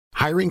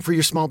Hiring for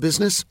your small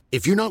business?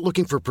 If you're not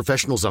looking for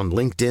professionals on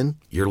LinkedIn,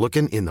 you're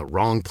looking in the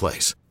wrong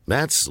place.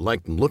 That's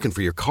like looking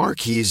for your car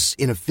keys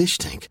in a fish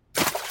tank.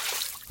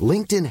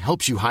 LinkedIn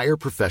helps you hire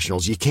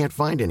professionals you can't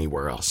find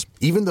anywhere else,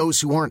 even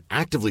those who aren't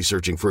actively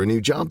searching for a new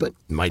job but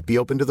might be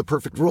open to the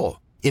perfect role.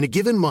 In a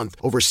given month,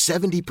 over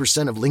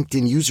 70% of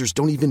LinkedIn users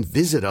don't even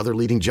visit other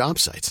leading job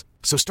sites.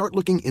 So start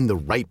looking in the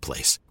right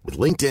place. With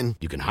LinkedIn,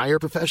 you can hire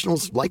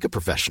professionals like a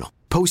professional.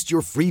 Post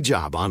your free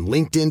job on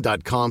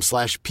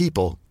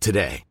linkedin.com/people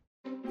today.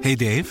 Hey,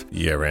 Dave.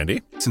 Yeah,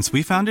 Randy. Since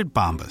we founded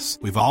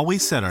Bombas, we've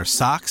always said our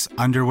socks,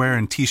 underwear,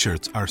 and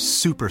T-shirts are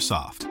super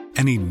soft.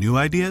 Any new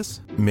ideas?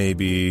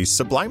 Maybe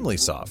sublimely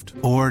soft.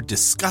 Or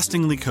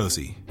disgustingly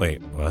cozy.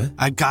 Wait, what?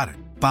 I got it.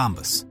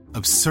 Bombas.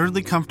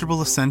 Absurdly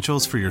comfortable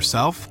essentials for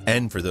yourself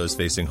And for those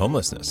facing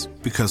homelessness.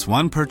 because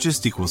one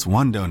purchased equals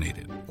one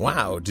donated.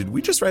 Wow, did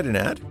we just write an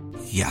ad?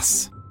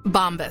 Yes.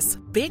 Bombas.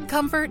 Big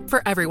comfort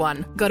for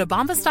everyone. Go to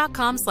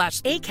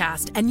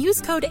bombas.com/ACAST and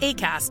use code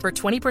ACAST for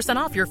 20%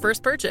 off your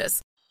first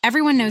purchase.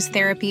 Everyone knows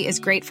therapy is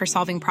great for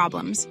solving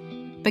problems,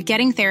 but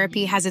getting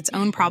therapy has its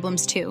own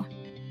problems too,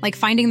 like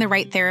finding the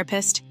right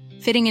therapist,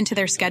 fitting into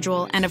their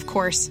schedule, and of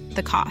course,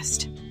 the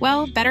cost.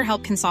 Well,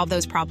 BetterHelp can solve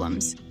those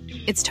problems.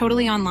 It's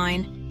totally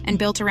online and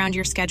built around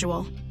your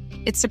schedule.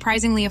 It's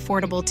surprisingly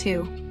affordable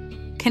too.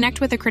 Connect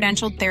with a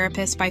credentialed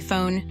therapist by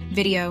phone,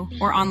 video,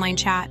 or online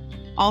chat,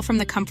 all from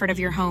the comfort of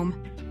your home.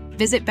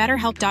 Visit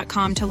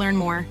BetterHelp.com to learn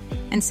more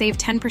and save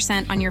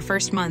 10% on your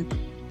first month.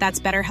 That's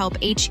BetterHelp,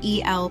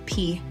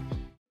 H-E-L-P.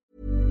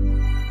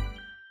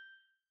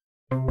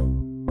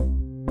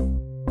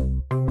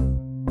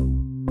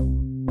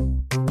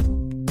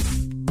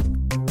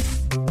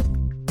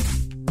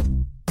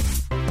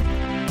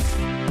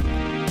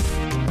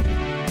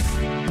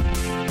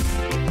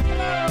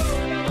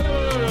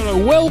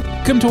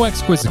 Welcome to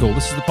Wax Quizzical.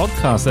 This is the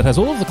podcast that has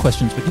all of the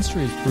questions, but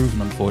history has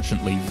proven,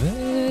 unfortunately,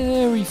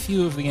 very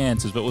few of the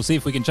answers. But we'll see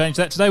if we can change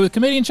that today with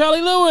comedian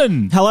Charlie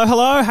Lewin. Hello,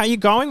 hello. How you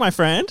going, my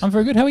friend? I'm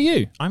very good. How are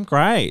you? I'm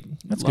great.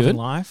 That's Loving good.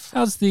 life.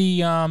 How's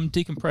the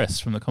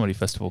Decompress from the Comedy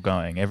Festival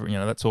going?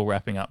 That's all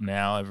wrapping up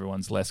now.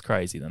 Everyone's less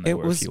crazy than they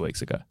were a few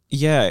weeks ago.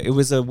 Yeah, it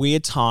was a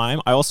weird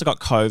time. I also got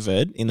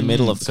COVID in the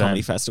middle of the same.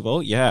 comedy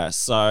festival. Yeah,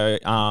 so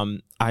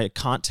I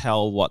can't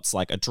tell what's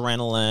like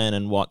adrenaline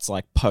and what's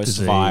like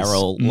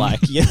post-viral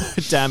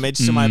damage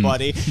to my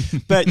body.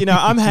 But,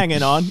 I'm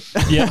hanging on.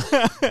 Yeah,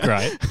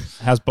 great.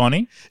 How's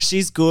Bonnie?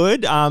 She's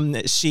good.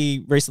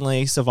 She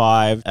recently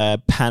survived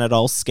a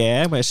Panadol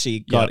scare where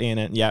she got in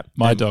and,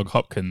 My dog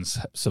Hopkins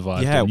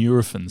survived a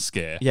Nurofen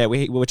scare. Yeah,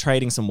 we were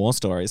trading some war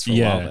stories for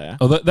a while there.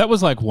 Although that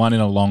was like one in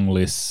a long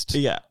list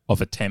of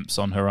attempts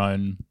on her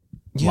own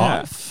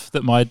life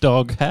that my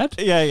dog had.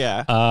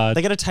 Yeah.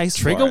 They get a taste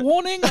trigger for it.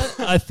 warning,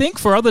 I think,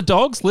 for other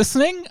dogs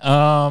listening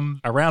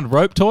around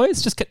rope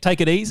toys. Just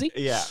take it easy.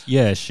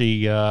 Yeah,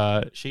 she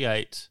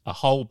ate a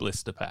whole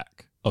blister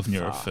pack of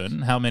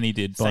Nurofen. How many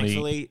did Bonnie?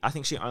 Thankfully, I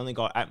think she only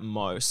got at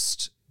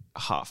most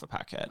half a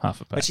packet.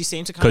 But she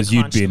seemed to kind of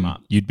because crunch them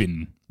up. you'd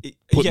been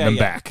putting them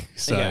back,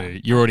 so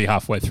you're already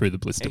halfway through the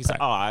blister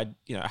pack. I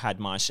had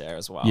my share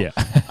as well. Yeah.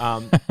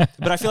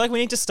 But I feel like we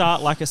need to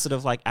start like a sort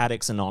of like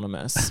Addicts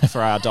Anonymous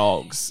for our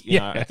dogs.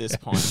 At this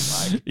point,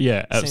 like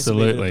absolutely, seems to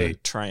be a bit of a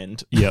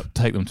trend. Yep,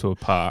 take them to a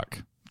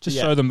park. Just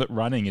show them that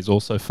running is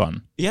also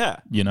fun.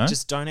 Yeah.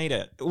 Just don't eat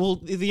it. Well,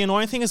 the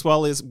annoying thing as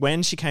well is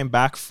when she came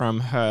back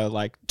from her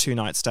like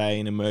 2-night stay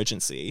in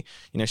emergency,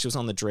 she was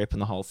on the drip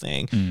and the whole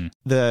thing.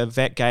 The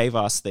vet gave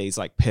us these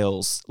like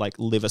pills, like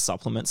liver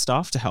supplement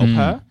stuff to help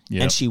her,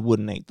 and she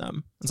wouldn't eat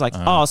them. It's like,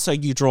 so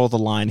you draw the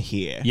line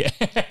here. Yeah.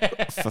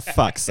 For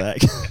fuck's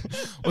sake.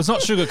 Well, it's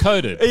not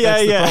sugar-coated.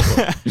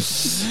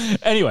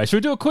 Anyway, should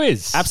we do a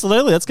quiz?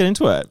 Absolutely. Let's get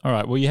into it. All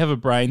right. Well, you have a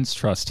brains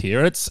trust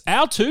here. It's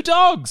our two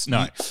dogs.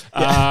 No.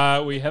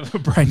 We have a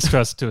brains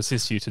trust to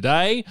assist you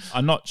today.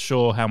 I'm not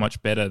sure how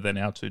much better than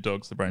our two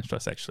dogs the brains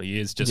trust actually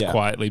is, just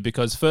quietly,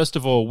 because first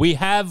of all, we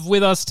have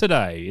with us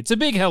today, it's a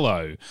big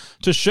hello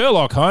to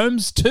Sherlock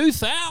Holmes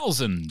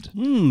 2000.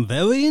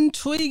 Very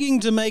intriguing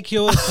to make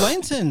your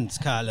acquaintance,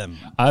 Callum.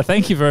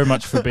 Thank you very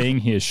much for being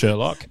here,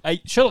 Sherlock.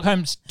 Sherlock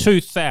Holmes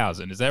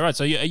 2000, is that right?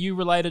 So are you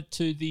related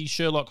to the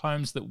Sherlock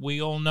Holmes that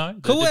we all know?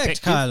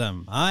 Correct,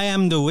 Callum. I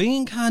am the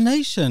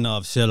reincarnation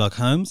of Sherlock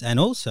Holmes and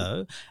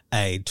also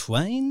a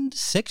trained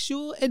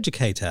sexual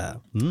educator.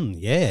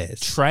 Yes.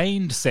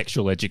 Trained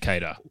sexual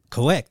educator.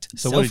 Correct.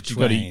 So what did you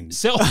got to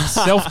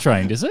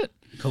self-trained, is it?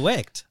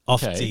 Correct.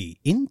 Off the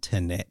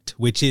internet,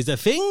 which is a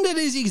thing that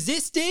is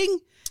existing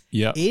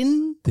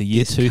in the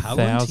year this 2000.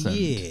 current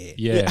year.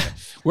 Yeah.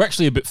 We're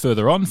actually a bit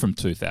further on from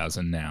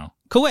 2000 now.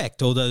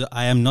 Correct, although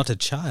I am not a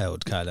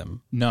child,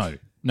 Callum. No,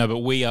 but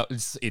we are.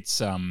 It's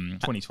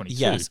 2022.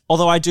 Yes,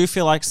 although I do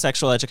feel like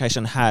sexual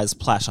education has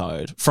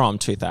plateaued from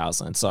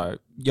 2000. So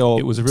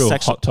it was a real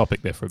hot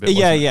topic there for a bit.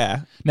 Wasn't it?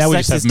 Now we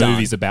just have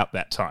movies about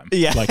that time,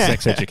 like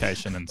sex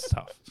education and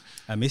stuff.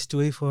 A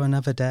mystery for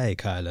another day,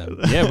 Callum.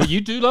 Yeah, well,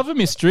 you do love a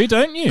mystery,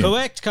 don't you?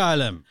 Correct,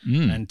 Callum.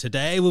 And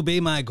today will be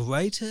my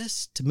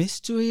greatest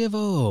mystery of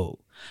all.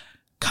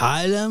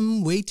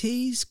 Callum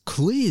Wheaty's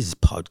Quiz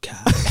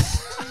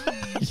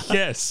Podcast.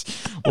 Yes.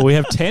 Well, we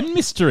have 10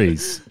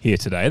 mysteries here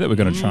today that we're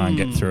going to try and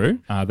get through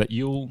that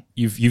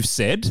you've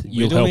said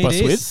you'll help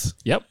us with.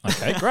 Yep.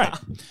 Okay, great.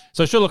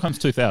 So Sherlock Holmes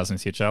 2000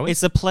 is here, Charlie.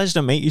 It's a pleasure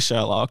to meet you,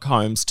 Sherlock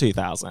Holmes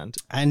 2000.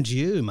 And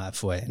you, my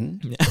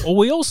friend. Well,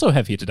 we also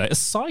have here today a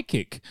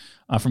psychic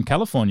from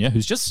California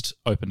who's just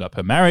opened up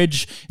her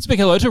marriage. Speak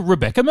hello to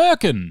Rebecca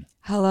Merkin.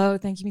 Hello.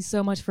 Thank you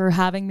so much for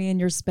having me in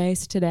your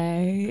space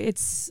today.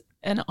 It's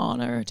an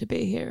honor to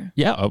be here.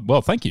 Yeah.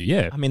 Well, thank you.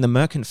 Yeah. I mean, the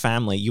Merkin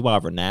family, you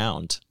are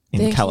renowned in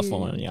Thank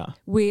California. You.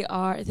 We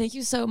are. Thank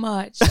you so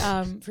much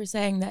for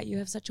saying that. You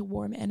have such a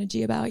warm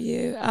energy about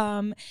you.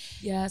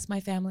 Yes, my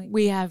family.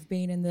 We have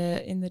been in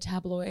the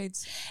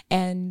tabloids,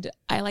 and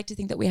I like to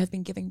think that we have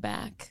been giving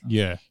back.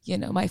 Yeah. You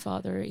know, my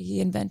father,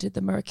 he invented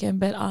the Merkin,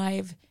 but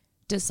I've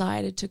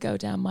decided to go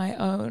down my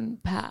own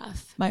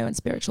path, my own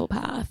spiritual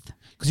path.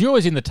 Because you're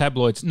always in the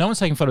tabloids. No one's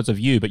taking photos of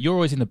you, but you're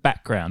always in the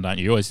background, aren't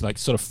you? You're always like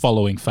sort of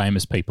following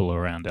famous people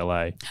around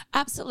LA.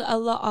 Absolutely. A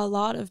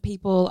lot of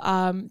people.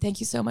 Thank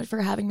you so much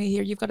for having me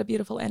here. You've got a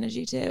beautiful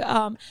energy too.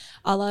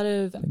 A lot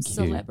of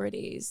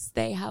celebrities,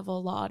 they have a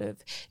lot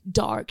of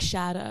dark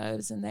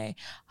shadows and they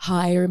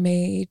hire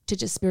me to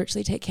just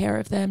spiritually take care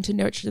of them, to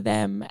nurture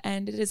them.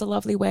 And it is a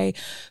lovely way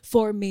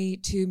for me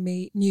to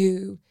meet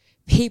new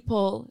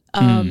people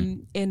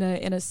in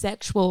a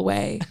sexual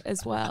way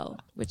as well,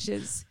 which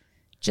is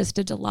just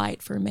a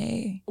delight for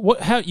me.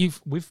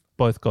 We've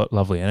both got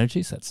lovely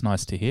energies. That's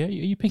nice to hear. Are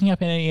you picking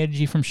up any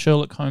energy from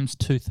Sherlock Holmes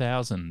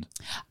 2000?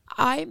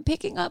 I'm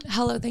picking up.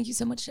 Hello, thank you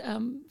so much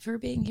for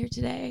being here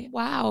today.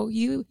 Wow,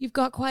 you've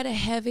got quite a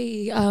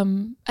heavy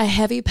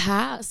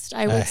past.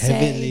 I would say a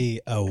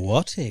heavily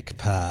erotic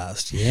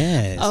past.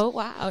 Yes. Oh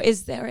wow,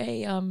 is there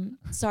a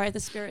Sorry,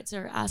 the spirits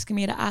are asking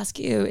me to ask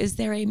you. Is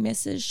there a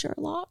Mrs.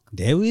 Sherlock?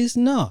 There is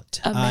not.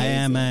 Amazing. I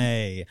am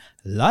a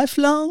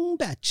lifelong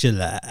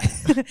bachelor.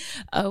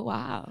 Oh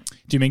wow.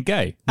 Do you mean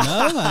gay? No,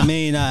 I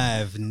mean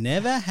I've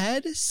never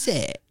had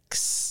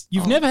sex.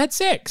 You've never had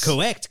sex?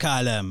 Correct,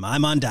 Callum.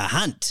 I'm on the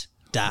hunt.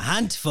 The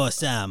hunt for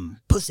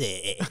some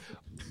pussy.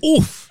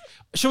 Oof.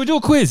 Shall we do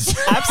a quiz?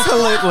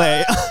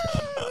 Absolutely.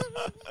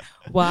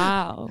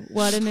 Wow,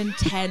 what an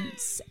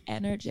intense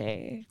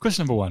energy.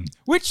 Question number 1.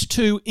 Which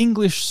 2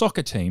 English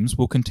soccer teams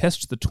will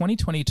contest the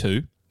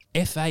 2022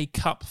 FA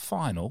Cup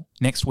final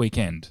next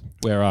weekend?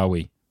 Where are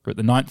we? We're at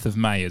the 9th of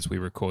May as we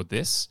record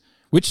this.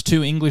 Which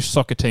 2 English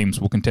soccer teams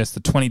will contest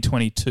the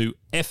 2022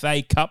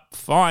 FA Cup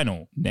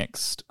final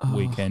next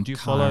weekend? Do you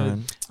follow?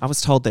 I was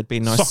told there'd be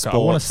no soccer. sports. I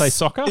want to say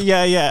soccer.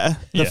 Yeah.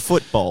 The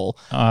football.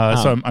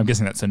 So I'm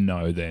guessing that's a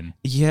no then.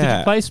 Yeah. Did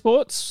you play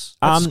sports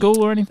at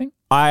school or anything?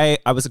 I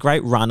was a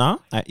great runner.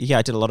 I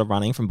did a lot of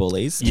running from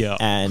bullies. Yeah.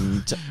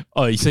 And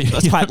you see,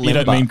 that's quite you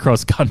don't limber. mean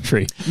cross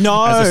country.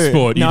 No. As a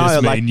sport, you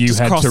just mean you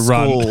had cross to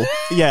run. school.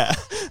 Yeah.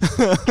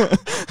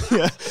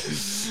 Yeah.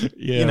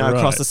 Yeah,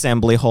 across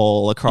assembly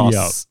hall,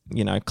 across,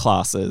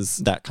 classes,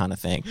 that kind of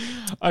thing.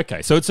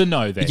 Okay, so it's a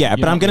no then. Yeah,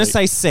 but I'm going to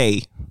say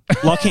C.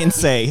 Lock in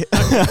C.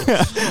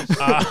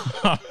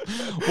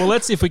 Well,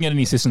 let's see if we can get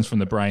any assistance from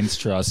the Brains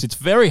Trust. It's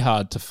very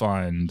hard to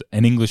find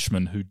an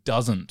Englishman who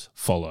doesn't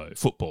follow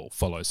football,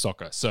 follow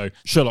soccer. So,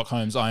 Sherlock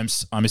Holmes,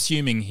 I'm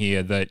assuming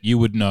here that you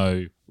would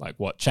know like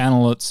what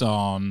channel it's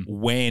on,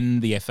 when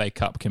the FA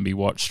Cup can be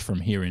watched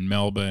from here in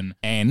Melbourne,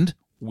 and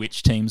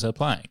which teams are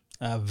playing.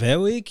 A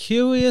very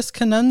curious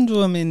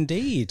conundrum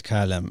indeed,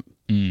 Callum.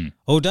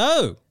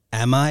 Although,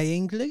 am I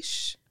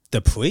English? The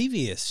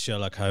previous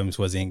Sherlock Holmes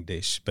was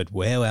English, but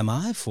where am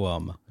I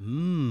from?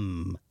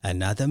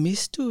 Another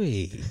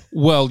mystery.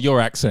 Well,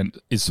 your accent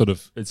is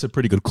it's a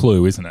pretty good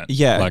clue, isn't it?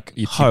 Yeah, like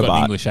you've got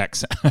an English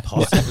accent.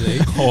 Possibly.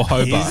 Or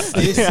Hobart.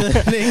 Is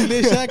this an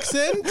English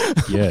accent?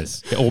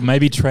 Yes. Or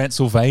maybe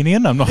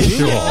Transylvanian, I'm not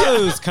sure. Who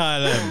knows,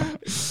 Callum?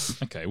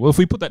 Okay, well, if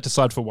we put that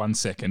aside for 1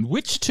 second,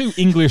 which 2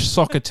 English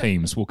soccer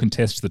teams will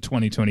contest the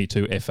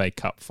 2022 FA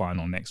Cup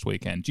final next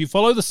weekend? Do you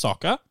follow the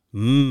soccer?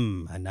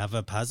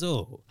 Another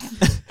puzzle.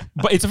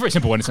 But it's a very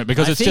simple one, isn't it?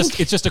 Because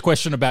it's just a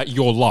question about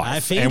your life. I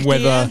think and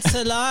whether the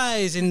answer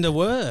lies in the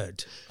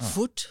word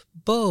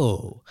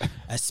football,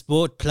 a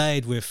sport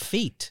played with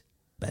feet,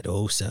 but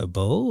also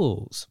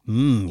balls.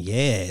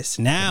 Yes.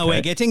 Now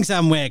we're getting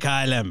somewhere,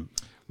 Callum.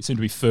 we seem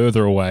to be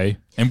further away.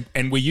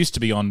 And we used to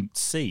be on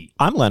C.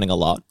 I'm learning a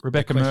lot.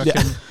 Rebecca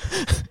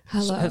Merkin.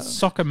 Hello. Has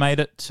soccer made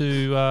it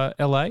to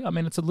LA? I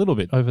mean, it's a little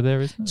bit over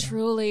there, isn't it?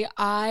 Truly,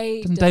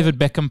 Doesn't David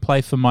Beckham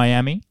play for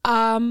Miami?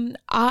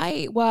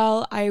 I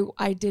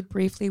did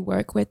briefly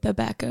work with the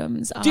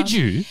Beckhams. Did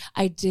you?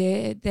 I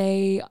did.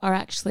 They are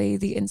actually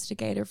the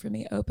instigator for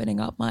me opening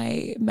up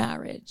my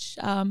marriage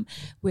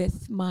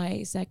with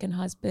my second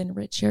husband,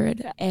 Richard.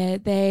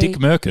 Dick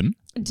Merkin?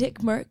 Dick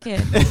Merkin.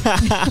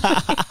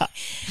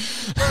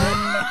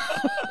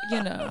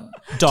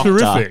 Dr.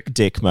 Terrific.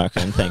 Dick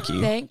Merkin, thank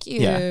you. Thank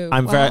you. Yeah,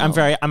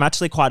 I'm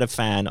actually quite a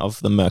fan of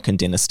the Merkin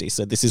dynasty,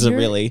 so this is a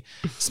really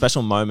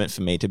special moment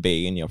for me to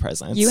be in your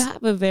presence. You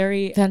have a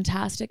very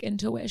fantastic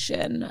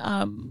intuition.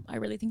 I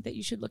really think that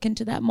you should look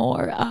into that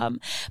more.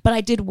 But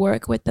I did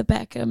work with the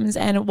Beckhams,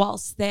 and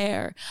whilst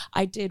there,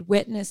 I did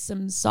witness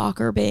some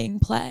soccer being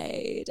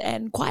played,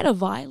 and quite a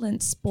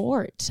violent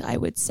sport, I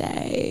would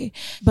say.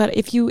 But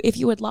if you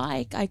would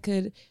like, I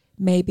could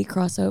maybe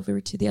cross over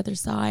to the other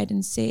side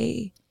and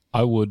see.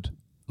 I would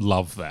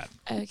love that.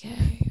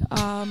 Okay.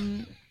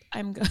 I'm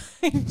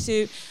going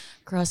to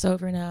cross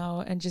over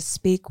now and just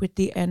speak with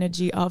the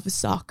energy of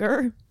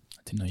soccer.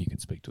 I didn't know you could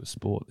speak to a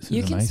sport. This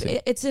is amazing.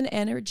 It's an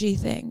energy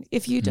thing.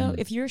 If you don't,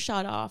 if you're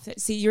shut off,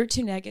 see, you're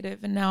too negative,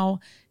 and now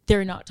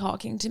they're not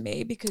talking to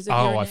me because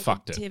of your I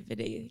fucked it.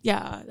 negativity.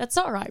 Yeah, that's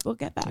all right. We'll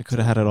get back. You could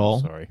have had it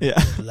all. Sorry.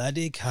 Yeah.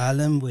 Bloody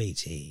Callum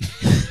Waity.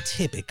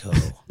 Typical.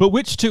 But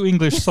which two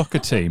English soccer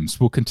teams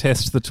will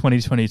contest the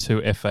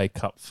 2022 FA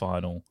Cup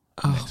final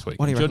next week?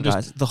 What do you reckon,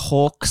 guys? The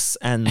Hawks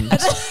and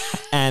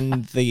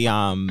the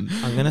I'm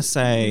gonna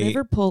say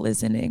Liverpool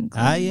is in England.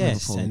 Ah,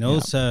 yes, Liverpool, and yeah.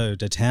 also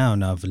the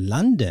town of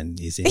London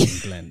is in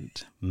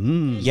England.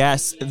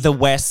 yes, the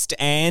West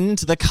End,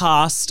 the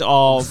cast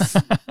of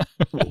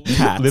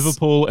Cats.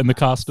 Liverpool and the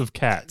cast of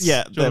Cats.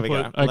 Yeah, Do you there we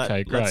wanna go. put-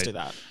 Okay, great. Let's do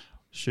that.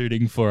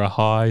 Shooting for a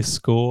high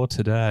score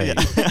today.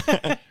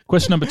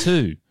 Question number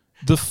 2.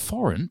 The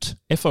forint,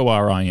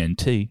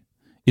 F-O-R-I-N-T,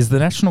 is the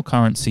national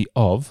currency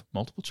of,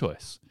 multiple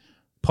choice,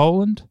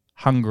 Poland,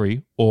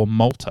 Hungary, or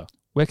Malta.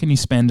 Where can you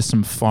spend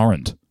some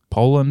forint?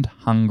 Poland,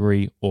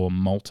 Hungary, or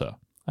Malta?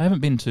 I haven't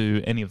been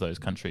to any of those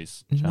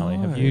countries, Charlie.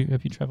 No. Have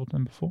you travelled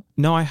them before?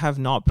 No, I have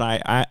not,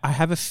 but I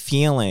have a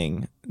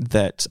feeling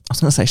that I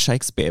was going to say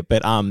Shakespeare,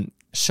 but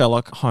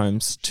Sherlock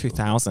Holmes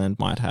 2000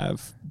 might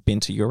have been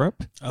to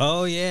Europe.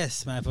 Oh,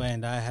 yes, my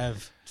friend. I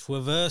have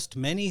traversed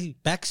many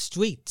back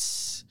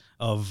streets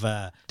of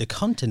the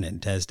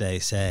continent, as they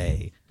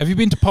say. Have you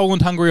been to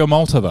Poland, Hungary, or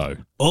Malta, though?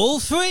 All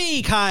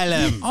three,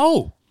 Kylam.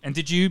 Oh! And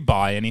did you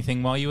buy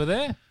anything while you were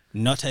there?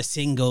 Not a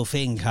single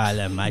thing,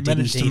 Kylam. I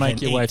Managed didn't to make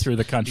even your way eat. through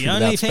the country The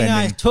without only thing I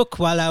spending. took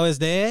while I was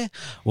there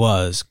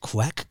was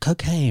crack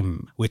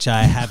cocaine, which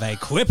I have a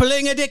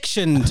crippling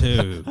addiction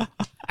to.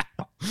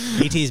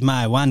 It is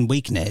my one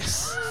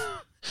weakness.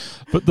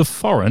 But the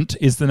forint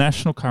is the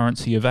national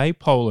currency of A,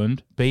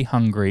 Poland, B,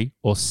 Hungary,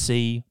 or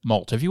C,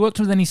 Malta. Have you worked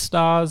with any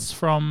stars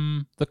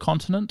from the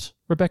continent,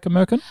 Rebecca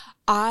Merkin?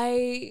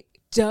 I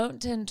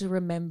don't tend to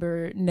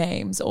remember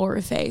names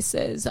or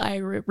faces. I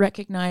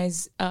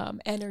recognize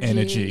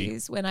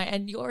energies when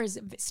and yours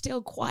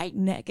still quite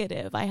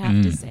negative, I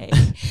have to say.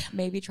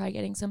 Maybe try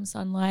getting some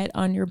sunlight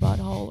on your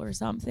butthole or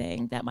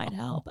something. That might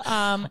help.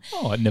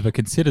 I'd never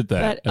considered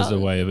that as a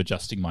way of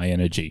adjusting my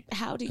energy.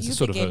 How do As a you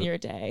sort of begin your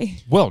day?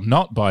 Well,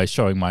 not by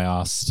showing my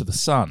ass to the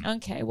sun.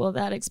 Okay, well,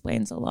 that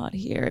explains a lot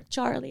here.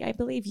 Charlie, I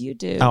believe you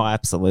do. Oh,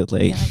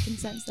 absolutely. Yeah, I can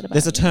sense that about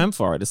There's a you. term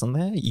for it, isn't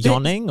there?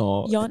 Yawning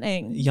or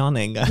Yawning.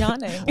 Yawning.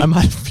 Yawning. I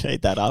might have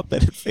made that up,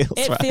 but it feels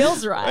It right.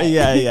 feels right.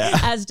 Yeah.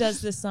 As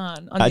does the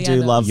sun. On I the do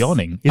end of- love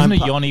Yawning. Isn't a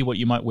yawny what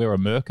you might wear a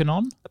merkin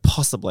on?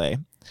 Possibly.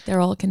 They're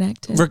all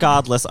connected.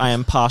 Regardless, I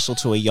am partial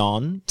to a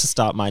yawn to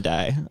start my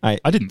day. I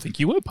didn't think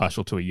you were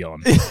partial to a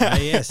yawn. Ah,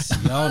 yes,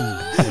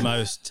 Yon, the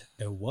most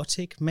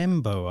erotic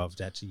member of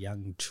that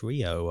young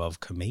trio of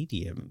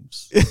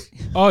comedians.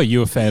 Oh,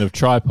 you a fan of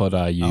Tripod,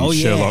 are you? Oh,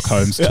 Sherlock yes.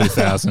 Holmes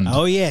 2000.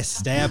 Oh,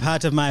 yes, they are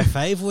part of my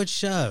favourite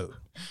show,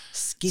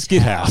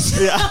 Skid House.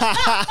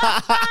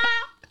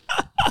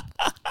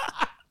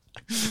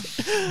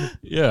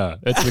 Yeah,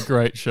 it's a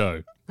great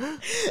show.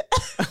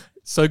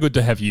 So good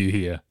to have you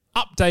here.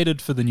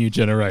 Updated for the new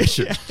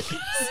generation.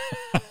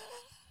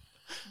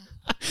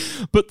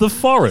 But the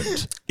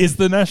forint is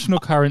the national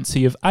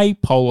currency of A,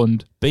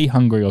 Poland, B,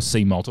 Hungary, or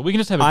C, Malta. We can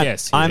just have a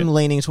guess here. I'm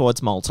leaning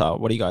towards Malta.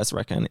 What do you guys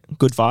reckon?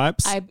 Good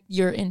vibes?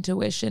 Your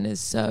intuition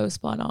is so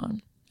spot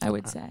on, I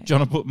would say. Do you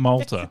want to put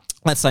Malta?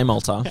 Let's say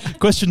Malta.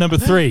 Question number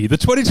 3. The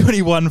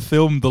 2021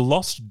 film The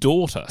Lost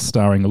Daughter,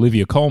 starring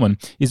Olivia Colman,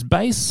 is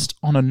based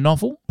on a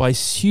novel by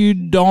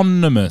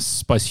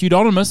pseudonymous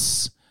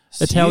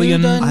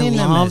Italian I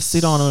love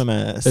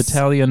pseudonymous.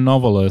 Italian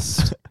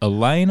novelist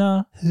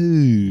Elena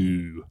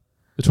Who.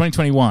 The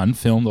 2021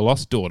 film The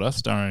Lost Daughter,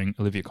 starring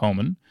Olivia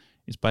Colman,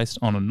 is based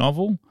on a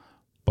novel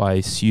by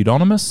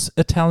pseudonymous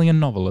Italian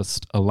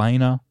novelist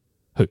Elena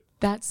Who.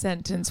 That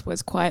sentence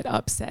was quite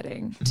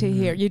upsetting to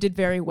hear. You did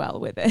very well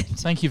with it.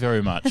 Thank you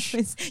very much.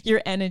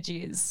 Your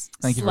energy is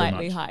Thank you very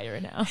slightly much.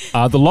 higher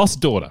now. The Lost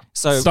Daughter.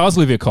 So- stars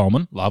Olivia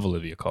Colman. Love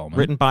Olivia Colman.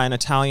 Written by an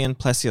Italian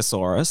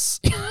plesiosaurus.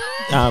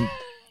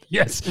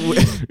 Yes.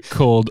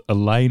 Called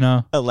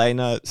Elena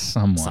Elena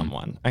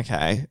Someone.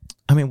 Okay.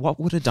 I mean, what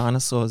would a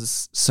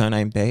dinosaur's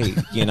surname be?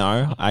 You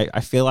know, I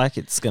feel like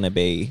it's going to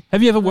be.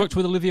 Have you ever worked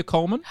with Olivia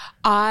Colman?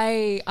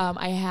 I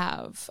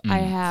have.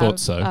 thought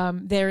so.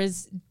 There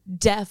is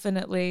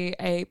definitely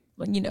a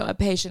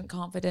patient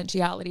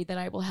confidentiality that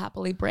I will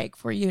happily break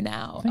for you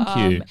now.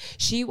 Thank you.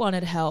 She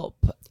wanted help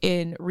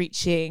in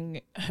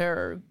reaching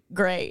her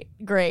great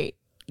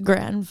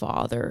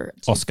grandfather.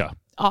 Oscar.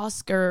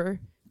 Oscar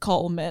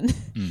Coleman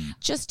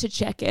just to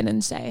check in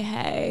and say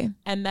hey.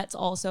 And that's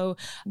also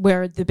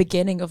where the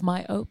beginning of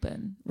my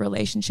open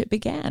relationship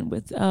began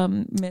with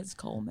Ms.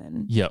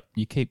 Coleman. Yep.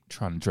 You keep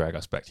trying to drag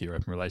us back to your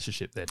open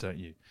relationship there, don't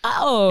you?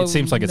 Oh, it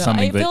seems like it's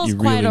something that you really It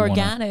feels quite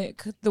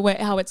organic the way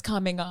how it's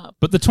coming up.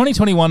 But the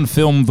 2021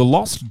 film The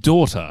Lost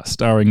Daughter,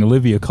 starring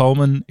Olivia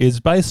Colman,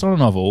 is based on a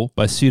novel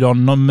by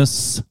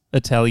pseudonymous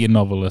Italian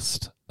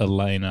novelist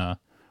Elena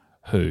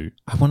who?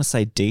 I want to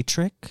say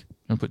Dietrich.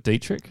 You want to put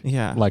Dietrich?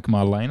 Yeah. Like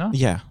Marlena?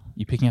 Yeah.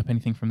 You picking up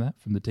anything from that,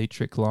 from the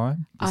Dietrich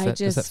line?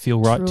 Does that feel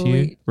truly, right to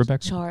you,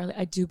 Rebecca? Charlie,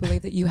 I do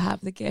believe that you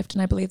have the gift,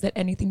 and I believe that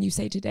anything you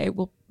say today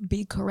will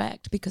be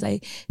correct because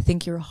I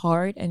think your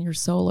heart and your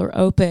soul are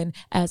open,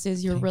 as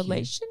is your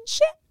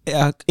relationship.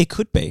 It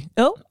could be.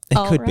 Oh,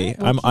 it could be.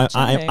 We'll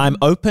I'm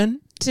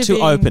open to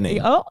opening.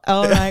 Oh,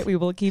 all right. We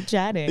will keep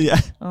chatting. Yeah.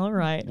 All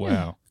right.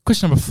 Wow.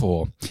 Question number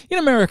 4. In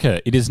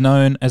America, it is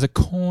known as a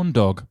corn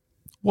dog.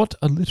 What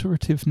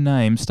alliterative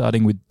name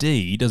starting with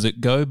D does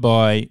it go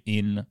by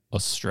in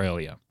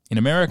Australia? In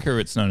America,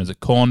 it's known as a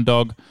corn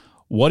dog.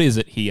 What is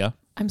it here?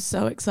 I'm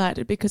so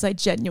excited because I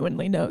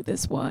genuinely know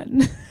this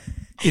one.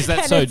 Is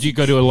that so? Do you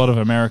go to a lot of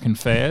American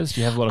fairs?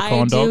 Do you have a lot of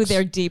corn dogs? I do.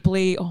 They're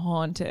deeply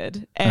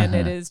haunted, and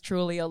it is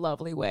truly a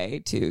lovely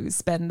way to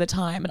spend the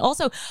time. And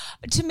also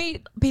to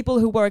meet people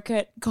who work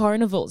at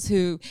carnivals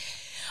who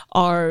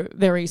are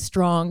very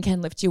strong,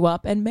 can lift you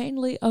up, and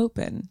mainly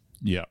open.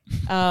 Yeah.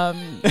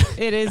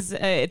 It's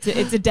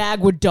a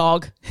Dagwood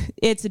dog.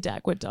 It's a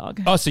Dagwood dog.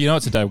 Oh, so you know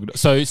it's a Dagwood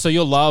dog. So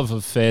your love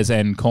of fairs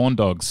and corn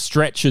dogs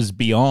stretches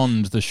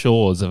beyond the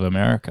shores of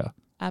America.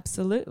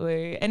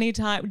 Absolutely.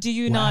 Anytime. Do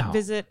you not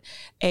visit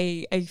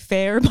a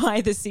fair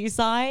by the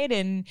seaside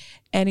in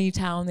any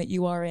town that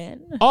you are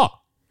in? Oh,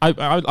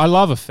 I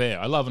love a fair.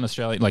 I love an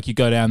Australian. Like you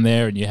go down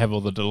there and you have all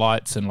the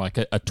delights and like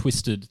a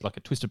twisted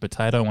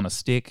potato on a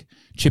stick,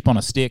 chip on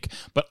a stick.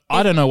 But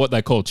I don't know what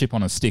they call chip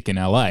on a stick in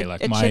LA.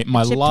 Like my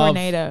chip love.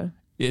 Tornado.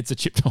 It's a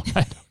chip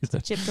tornado.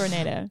 Chip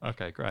tornado.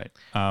 Okay, great.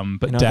 But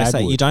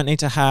Dagwood, you don't need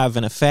to have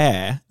an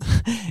affair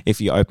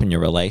if you open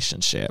your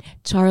relationship.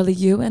 Charlie,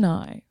 you and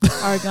I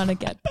are gonna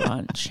get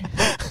brunch.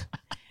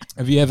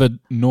 Have you ever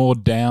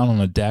gnawed down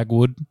on a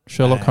Dagwood,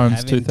 Sherlock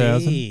Holmes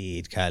 2000?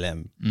 Indeed,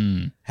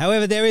 Callum.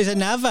 However, there is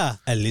another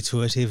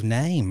alliterative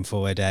name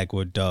for a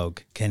Dagwood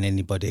dog. Can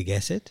anybody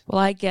guess it? Well,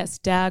 I guess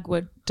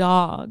Dagwood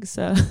dog,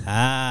 so...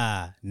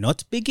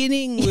 Not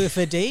beginning with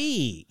a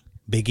D.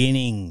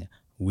 Beginning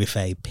with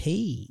a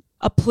P.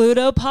 A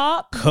Pluto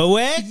Pop?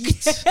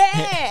 Correct.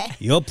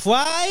 Your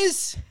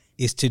prize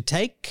is to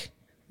take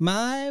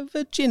my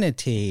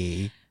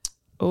virginity.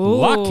 Ooh,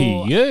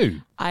 lucky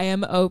you. I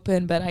am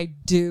open, but I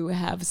do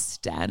have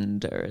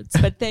standards.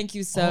 But thank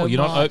you so you're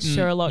much, not open,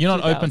 Sherlock. You're not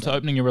 2000. open to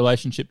opening your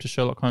relationship to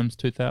Sherlock Holmes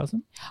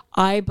 2000?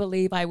 I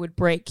believe I would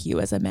break you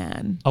as a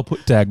man. I'll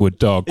put Dagwood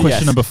dog.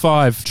 Question number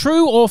 5.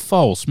 True or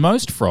false?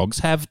 Most frogs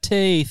have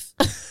teeth.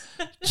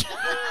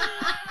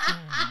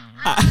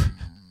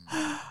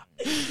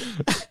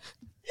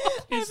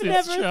 I've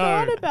never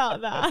thought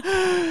about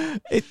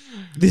that.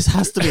 This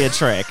has to be a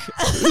trick,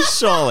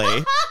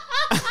 surely.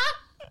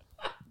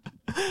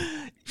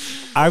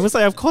 I would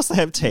say, of course, they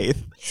have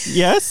teeth.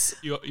 Yes.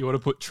 You want to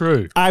put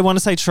true? I want to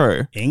say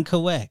true.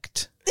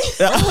 Incorrect.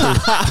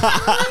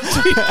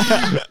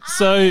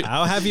 So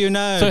I'll have you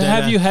know. So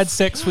have you had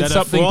sex with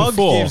something a frog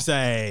before? Gives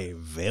a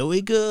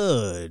very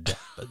good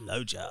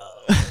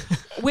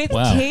blowjob. With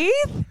Wow.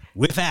 teeth?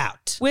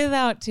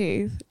 Without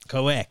teeth.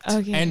 Correct.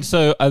 Okay. And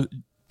so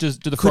do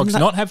the frogs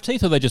not have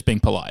teeth, or are they just being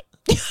polite?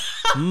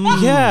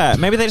 Yeah,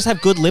 maybe they just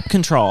have good lip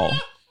control.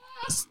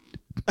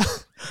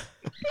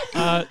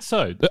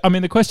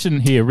 The question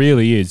here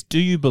really is, do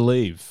you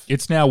believe?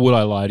 It's now Would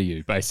I Lie to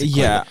You, basically.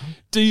 Yeah.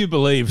 Do you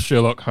believe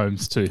Sherlock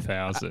Holmes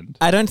 2000?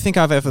 I don't think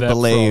I've ever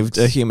believed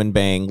frogs. a human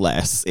being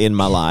less in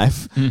my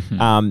life.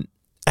 Mm-hmm.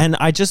 And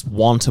I just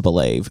want to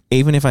believe,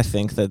 even if I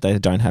think that they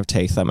don't have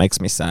teeth, that makes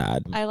me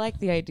sad. I like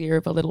the idea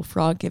of a little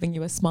frog giving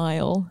you a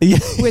smile Yeah.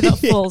 with a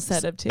full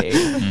set of teeth.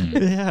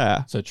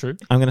 Yeah. So true?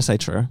 I'm going to say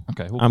true.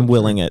 Okay. I'm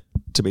willing it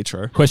to be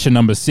true. Question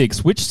number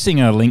 6. Which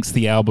singer links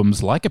the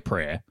albums Like a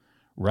Prayer,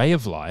 Ray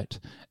of Light,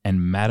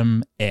 and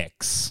Madam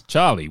X?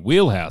 Charlie,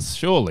 wheelhouse,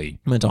 surely.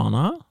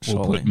 Madonna?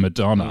 We'll put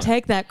Madonna.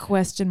 Take that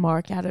question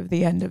mark out of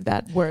the end of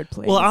that word,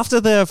 please. Well, after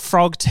the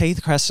frog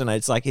teeth question,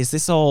 it's like, is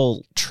this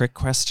all trick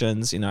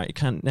questions? You know, you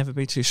can't never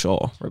be too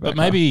sure, Rebecca.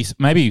 But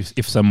maybe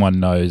if someone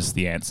knows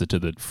the answer to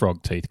the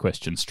frog teeth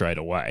question straight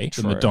away,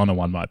 the Madonna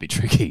one might be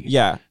tricky.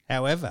 Yeah.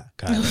 However,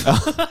 Kyle,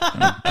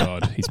 Oh,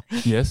 God.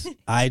 Yes?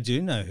 I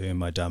do know who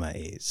Madonna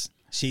is.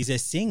 She's a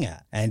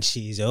singer, and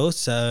she's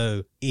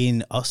also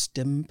in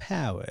Austin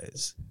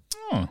Powers,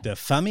 the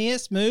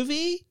funniest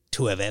movie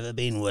to have ever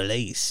been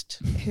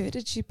released. Who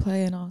did she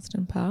play in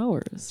Austin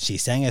Powers? She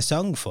sang a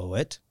song for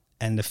it,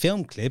 and the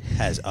film clip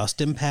has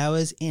Austin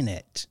Powers in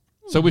it.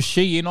 So was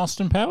she in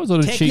Austin Powers, or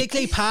did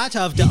Technically part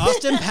of the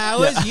Austin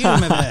Powers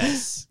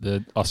universe.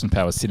 the Austin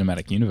Powers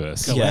cinematic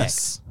universe? Correct.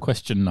 Yes.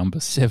 Question number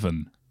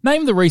 7.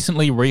 Name the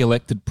recently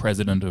re-elected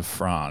president of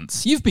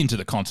France. You've been to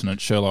the continent,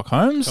 Sherlock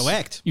Holmes.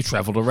 Correct. You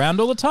travelled around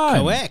all the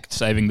time. Correct.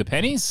 Saving the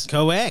pennies.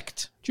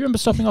 Correct. Do you remember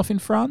stopping off in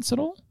France at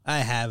all? I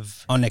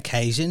have, on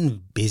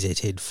occasion,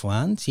 visited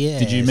France, yes.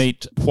 Did you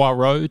meet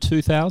Poirot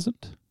 2000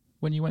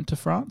 when you went to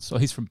France? Oh,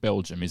 he's from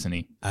Belgium, isn't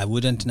he? I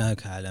wouldn't know,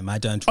 Callum. I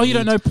don't Oh, you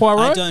don't know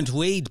Poirot? I don't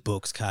read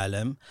books,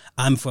 Callum.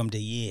 I'm from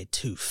the year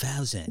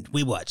 2000.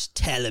 We watch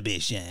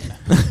television.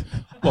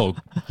 Well,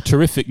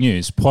 terrific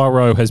news.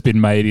 Poirot has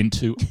been made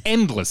into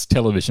endless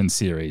television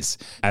series,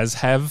 as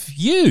have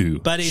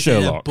you, But is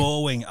Sherlock. it a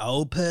boring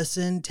old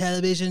person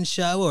television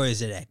show, or is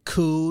it a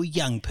cool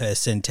young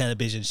person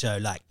television show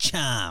like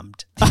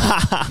Charmed?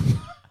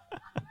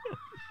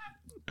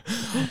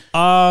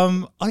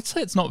 I'd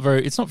say it's not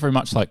very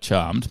much like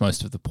Charmed,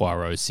 most of the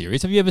Poirot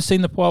series. Have you ever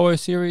seen the Poirot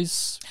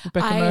series,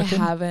 Rebecca I Merkin?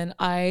 haven't.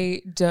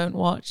 I don't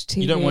watch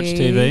TV. You don't watch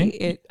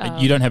TV?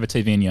 You don't have a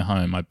TV in your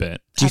home, I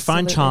bet. Do you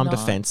find Absolutely Charmed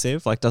not.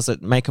 offensive? Like, does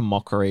it make a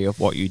mockery of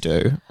what you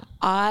do?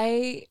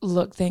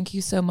 Thank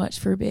you so much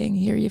for being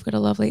here. You've got a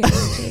lovely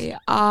energy.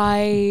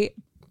 I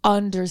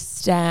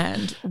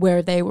understand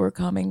where they were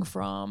coming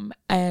from,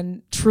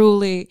 and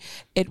truly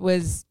it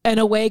was an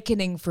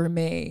awakening for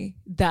me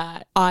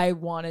that I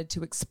wanted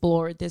to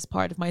explore this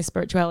part of my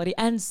spirituality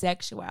and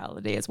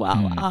sexuality as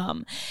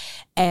well.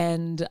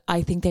 And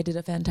I think they did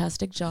a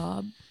fantastic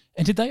job.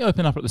 And did they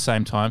open up at the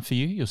same time for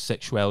you, your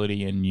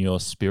sexuality and your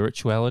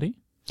spirituality?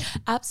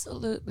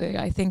 Absolutely.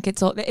 I think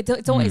it's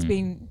always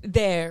been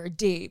there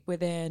deep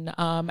within,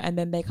 and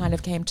then they kind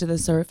of came to the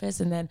surface,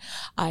 and then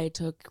I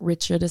took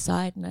Richard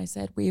aside and I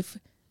said, we've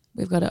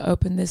got to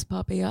open this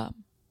puppy up.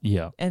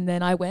 Yeah. And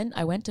then I went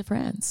to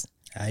France.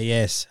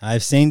 Yes,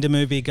 I've seen the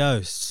movie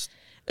Ghosts.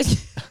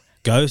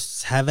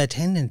 Ghosts have a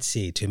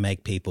tendency to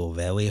make people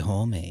very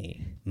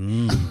horny.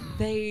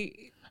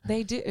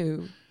 They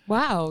do.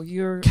 Wow,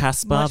 you're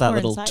Casper, much that more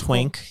little insightful.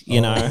 twink,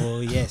 you know.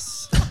 Oh,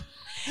 yes.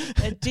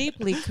 A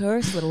deeply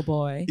cursed little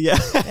boy. Yeah.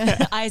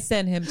 I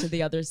sent him to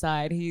the other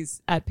side.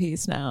 He's at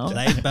peace now.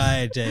 Played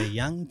by the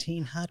young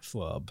teen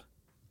heartthrob,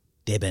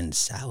 Deben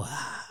Sauer.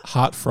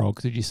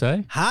 Heartfrog, did you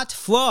say?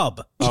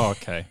 Heartthrob. Oh,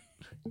 okay.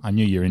 I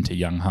knew you're into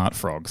young heart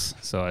frogs,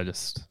 so I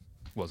just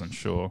wasn't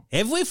sure.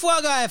 Every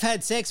frog I have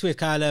had sex with,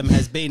 Callum,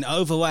 has been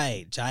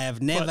overweight. I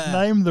have never... But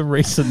name the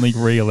recently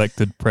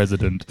re-elected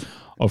president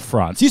of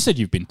France. You said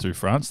you've been through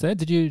France there.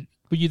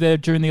 Were you there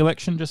during the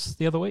election just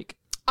the other week?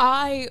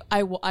 I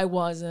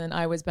wasn't.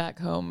 I was back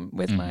home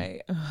with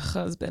my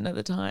husband at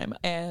the time,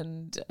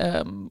 and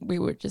we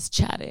were just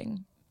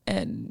chatting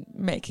and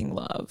making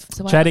love.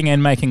 So Chatting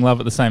and making love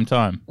at the same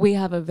time. we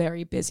have a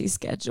very busy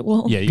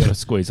schedule. Yeah, you got to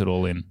squeeze it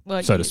all in,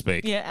 Like, so to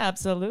speak. Yeah,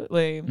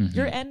 absolutely.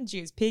 Your energy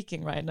is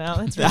peaking right now.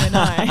 That's really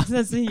nice.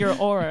 That's your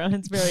aura.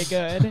 It's very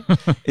good.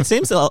 It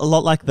seems a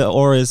lot like the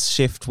auras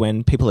shift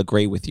when people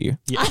agree with you.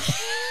 Yeah.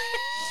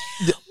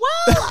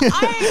 Well,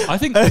 I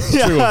think that's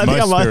true of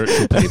most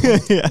spiritual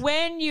people.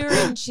 when you're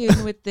in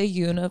tune with the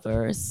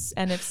universe,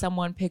 and if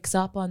someone picks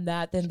up on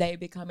that, then they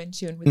become in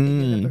tune with the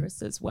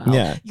universe as well.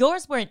 Yeah.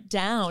 Yours weren't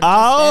down.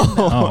 Oh. just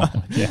then, though.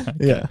 Oh, yeah. Okay.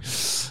 Yeah.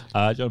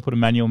 Do you want to put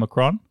Emmanuel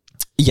Macron?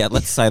 Yeah,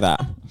 let's say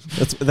that.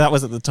 That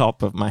was at the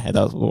top of my head.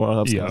 That was what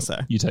I was going to say.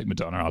 You take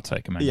Madonna, I'll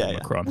take Emmanuel Yeah.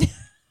 Macron.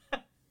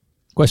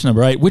 Question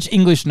number 8. Which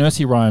English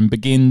nursery rhyme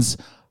begins...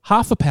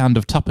 half a pound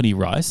of tuppenny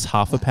rice,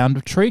 half a pound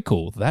of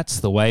treacle. That's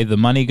the way the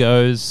money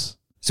goes.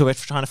 So we're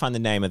trying to find the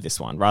name of this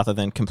one rather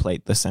than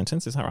complete the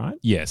sentence. Is that right?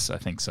 Yes, I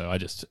think so. I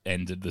just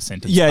ended the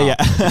sentence Yeah.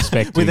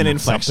 expecting With an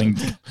inflection.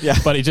 something. Yeah.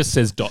 But it just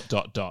says ...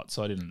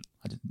 So I didn't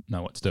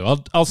know what to do.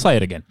 I'll say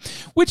it again.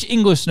 Which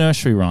English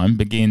nursery rhyme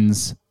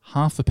begins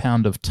half a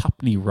pound of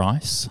tuppenny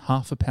rice,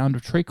 half a pound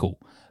of treacle?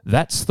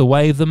 That's the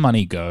way the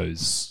money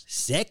goes.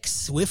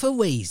 Sex with a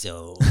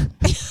weasel.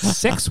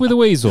 Sex with a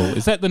weasel.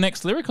 Is that the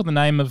next lyric or the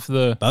name of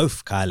the...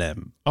 Both,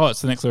 Callum. Oh,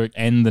 it's the next lyric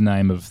and the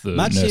name of the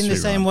Much in nursery the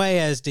same rhyme. way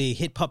as the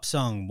hit pop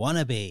song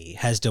Wannabe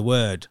has the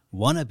word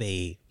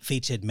wannabe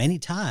featured many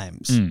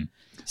times.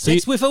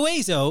 Sex with a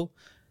weasel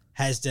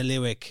has the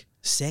lyric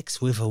sex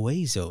with a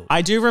weasel.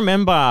 I do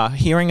remember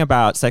hearing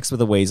about Sex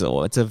with a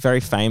Weasel. It's a very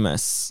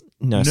famous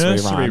nursery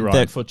rhyme.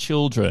 That- for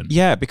children.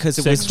 Yeah, because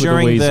it Sex was with a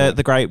during weasel.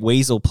 the Great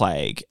Weasel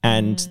Plague,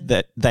 and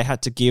that they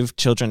had to give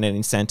children an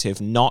incentive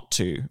not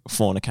to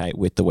fornicate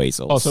with the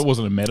weasels. Oh, so it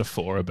wasn't a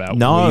metaphor about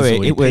no,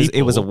 weaseling it was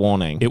people. a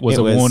warning. It was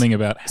a warning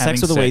about having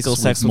sex with a weasel.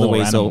 Sex with a more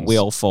weasel. animals. We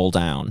all fall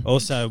down.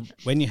 Also,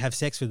 when you have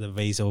sex with a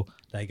weasel,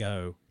 they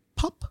go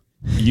pop.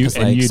 You Because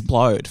they and you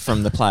explode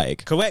from the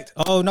plague. Correct.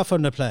 Oh, not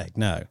from the plague.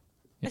 No.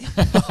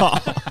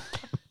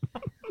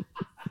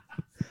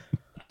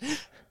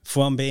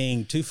 From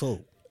being too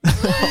full.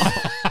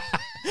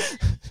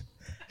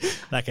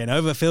 Like an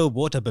overfilled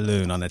water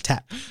balloon on a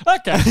tap.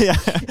 okay. Yeah,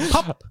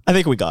 pop. I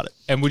think we got it.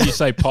 And would you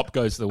say pop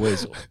goes the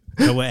weasel?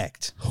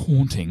 Correct.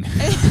 Haunting. Do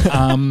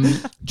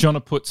you want to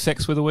put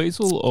sex with a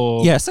weasel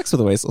or Yeah, Sex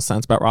with a Weasel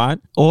sounds about right.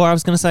 Or I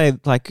was going to say,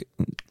 like,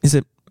 is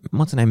it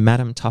what's her name,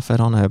 Madame Tuffet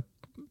on a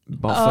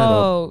buffet?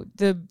 Oh,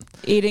 the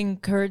eating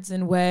curds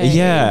and whey.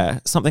 Yeah,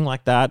 something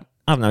like that.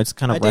 I don't know. It's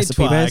kind of I did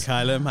recipe try, based.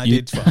 Kylam. I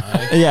did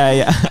try.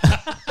 Yeah.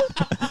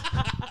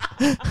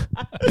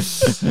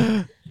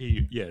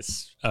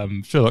 Yes.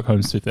 Sherlock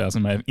Holmes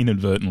 2000 may have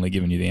inadvertently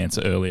given you the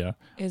answer earlier.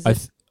 Is I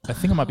it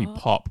think it might be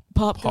Pop.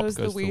 Pop Goes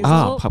the Weasel?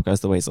 Ah, Pop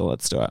Goes the Weasel.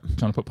 Let's do it.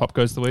 Trying to put Pop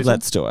Goes the Weasel?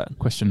 Let's do it.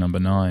 Question number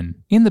 9.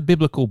 In the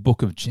biblical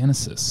book of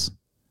Genesis,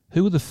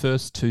 who were the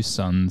first 2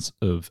 sons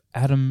of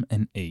Adam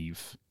and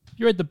Eve?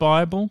 You read the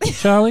Bible,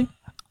 Charlie?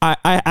 I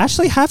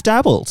actually have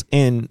dabbled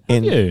in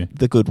you?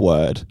 the good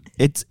word.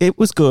 It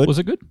was good. Was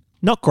it good?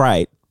 Not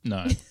great.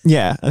 No.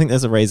 Yeah, I think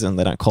there's a reason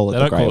they don't call it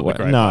the great word.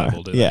 Great no,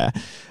 Bible, do they? yeah.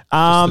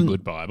 Just the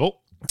good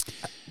Bible.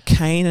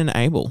 Cain and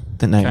Abel,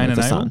 the name Cain of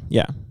the and son. Abel?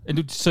 Yeah.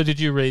 And so did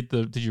you read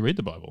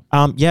the Bible?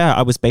 Yeah,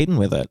 I was beaten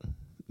with it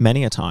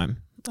many a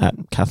time at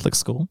Catholic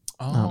school.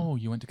 Oh,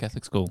 you went to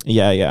Catholic school.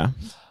 Yeah.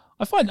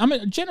 I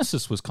mean,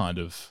 Genesis was kind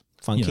of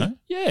Funky.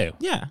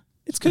 Yeah.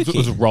 It's kooky. It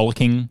was a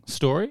rollicking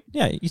story.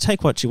 Yeah, you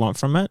take what you want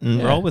from it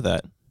and roll with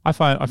it. I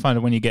find it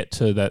when you get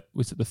to that,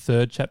 was it the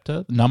 3rd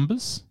chapter,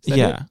 Numbers? Is that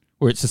Yeah. it?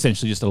 Where it's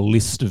essentially just a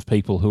list of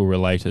people who are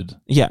related.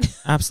 Yeah,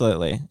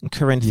 absolutely.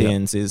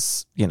 Corinthians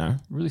is,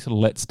 Really sort of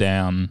lets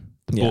down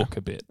the book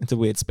a bit. it's a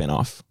weird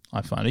spin-off.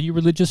 I find. Are you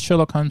religious,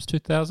 Sherlock Holmes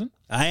 2000?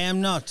 I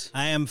am not.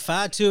 I am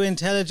far too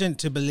intelligent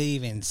to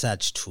believe in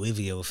such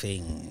trivial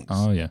things.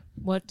 Oh, yeah.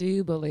 What do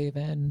you believe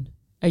in?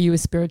 Are you a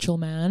spiritual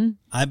man?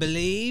 I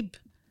believe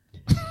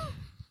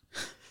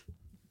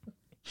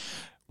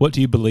What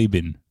do you believe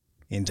in?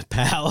 in the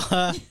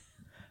power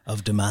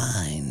of the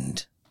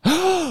mind.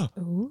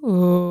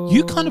 Ooh.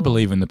 You kind of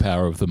believe in the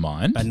power of the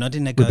mind. But not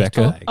in a ghost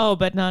Rebecca? way. Oh,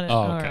 but not. Oh,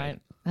 All okay. right.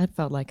 That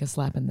felt like a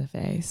slap in the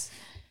face.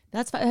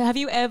 That's fine. Have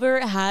you ever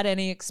had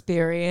any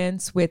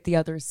experience with the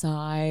other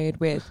side,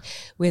 with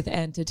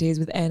entities,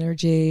 with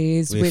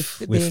energies,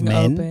 with being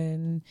men?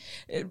 open?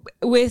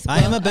 With I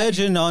am a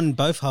virgin on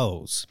both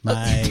holes.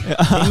 My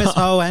penis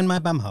hole and my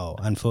bum hole,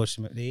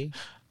 unfortunately.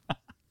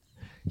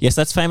 Yes,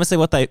 that's famously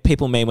what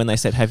people mean when they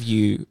said, have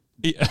you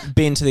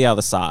been to the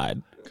other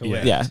side?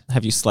 Correct. Yeah.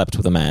 Have you slept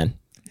with a man?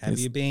 Have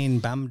you been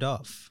bummed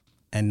off?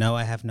 And no,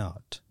 I have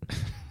not.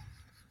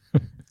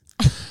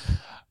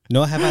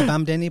 Nor have I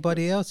bummed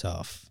anybody else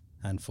off,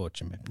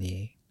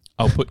 unfortunately.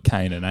 I'll put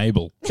Cain and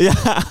Abel.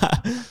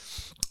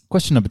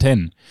 Question number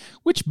 10.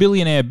 Which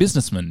billionaire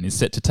businessman is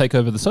set to take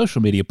over the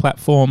social media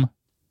platform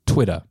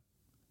Twitter?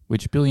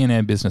 Which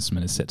billionaire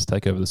businessman is set to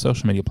take over the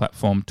social media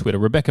platform Twitter?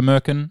 Rebecca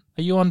Merkin,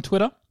 are you on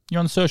Twitter? You're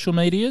on social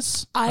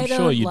medias? I'm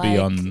sure you'd be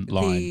online.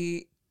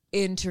 The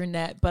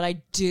internet, but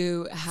I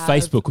do have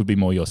Facebook would be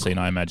more your scene,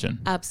 I imagine.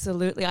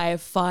 Absolutely. I have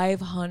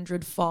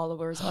 500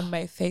 followers on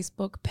my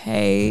Facebook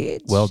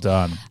page. Well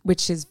done.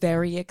 Which is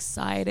very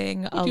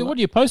exciting. What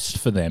do you post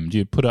for them? Do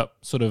you put up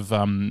sort of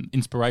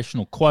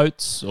inspirational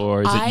quotes,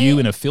 or is it you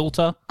in a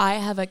filter? I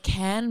have a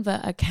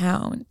Canva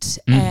account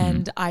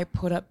and I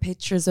put up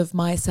pictures of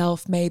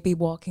myself maybe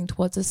walking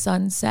towards a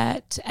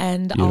sunset,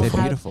 and I'll have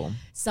Beautiful.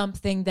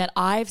 something that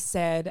I've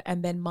said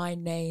and then my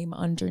name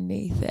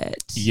underneath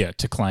it. Yeah,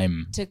 to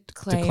claim it.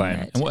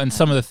 And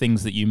some of the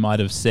things that you might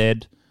have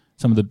said,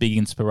 some of the big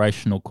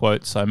inspirational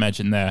quotes, I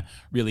imagine they're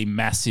really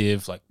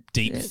massive, like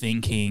deep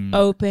thinking.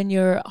 Open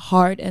your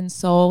heart and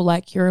soul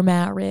like your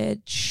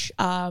marriage.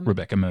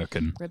 Rebecca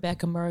Merkin.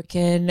 Rebecca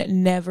Merkin.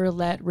 Never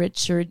let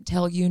Richard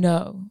tell you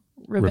no.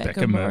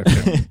 Rebecca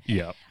Merkin.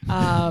 Yeah.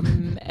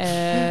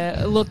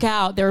 Look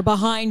out, they're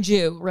behind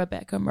you,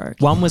 Rebecca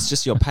Merkin. One was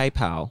just your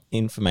PayPal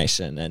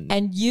information,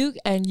 and you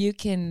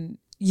can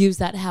use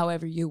that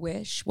however you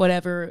wish,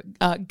 whatever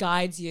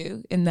guides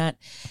you in that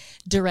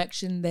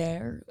direction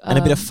there. and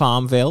a bit of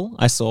Farmville.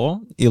 I saw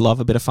you love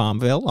a bit of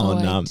Farmville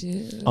on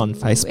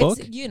Facebook.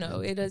 It's,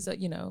 it is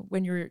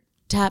when you're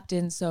tapped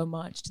in so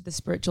much to the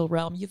spiritual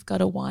realm, you've got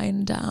to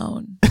wind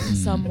down in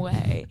some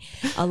way.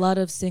 A lot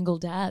of single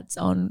dads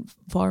on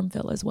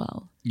Farmville as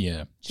well.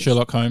 Yeah.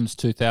 Sherlock Holmes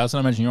 2000.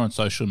 I imagine you're on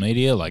social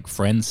media like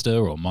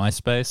Friendster or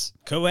MySpace.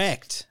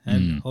 Correct.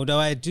 And although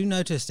I do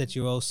notice that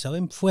you're all so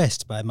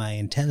impressed by my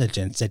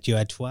intelligence that you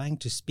are trying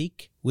to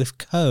speak with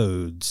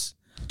codes.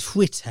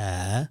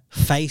 Twitter,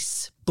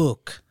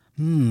 Facebook.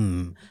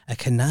 A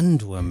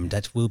conundrum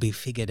that will be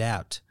figured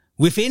out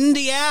within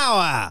the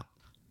hour.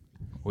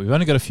 We've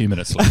only got a few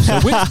minutes left. So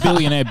which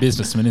billionaire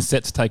businessman is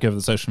set to take over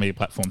the social media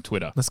platform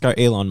Twitter? Let's go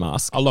Elon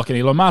Musk. I'll lock in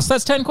Elon Musk.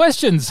 That's 10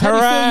 questions. How do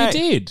you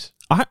feel you did?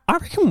 I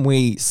reckon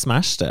we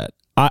smashed it.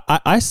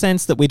 I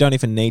sense that we don't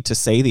even need to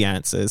see the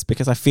answers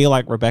because I feel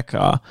like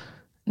Rebecca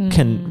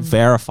can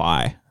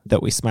verify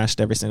that we smashed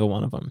every single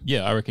one of them.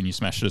 Yeah, I reckon you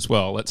smashed it as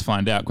well. Let's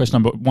find out.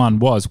 Question number 1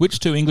 was, which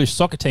 2 English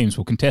soccer teams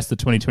will contest the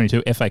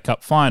 2022 FA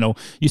Cup final?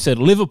 You said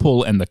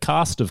Liverpool and the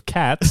cast of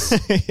Cats,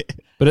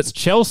 but it's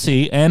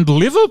Chelsea and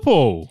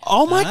Liverpool.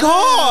 Oh my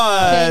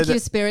God. Thank you,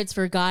 spirits,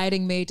 for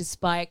guiding me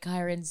despite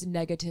Kyron's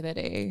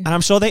negativity. And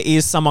I'm sure there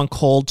is someone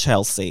called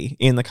Chelsea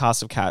in the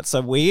cast of Cats.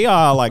 So we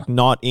are like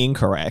not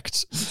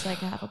incorrect. It's like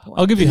half a point.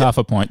 I'll give you half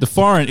a point. The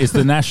foreign is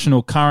the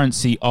national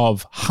currency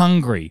of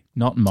Hungary,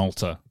 not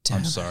Malta.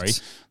 I'm sorry.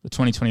 The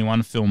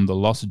 2021 film The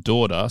Lost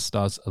Daughter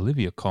stars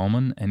Olivia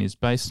Colman and is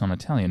based on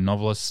Italian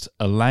novelist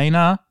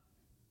Elena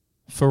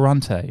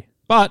Ferrante.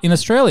 But in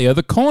Australia,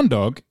 the corn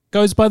dog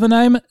goes by the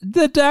name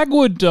the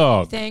Dagwood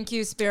dog. Thank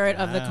you, spirit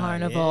of the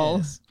carnival.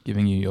 Yes.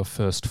 Giving you your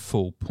first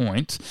full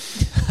point.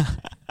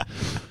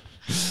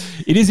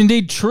 It is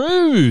indeed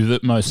true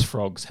that most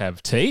frogs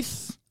have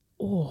teeth.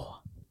 Oh.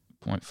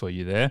 Point for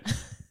you there.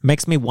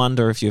 Makes me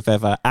wonder if you've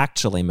ever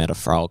actually met a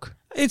frog.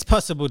 It's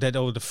possible that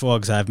all the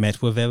frogs I've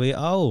met were very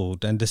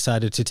old and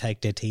decided to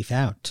take their teeth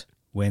out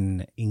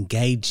when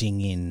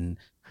engaging in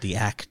the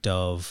act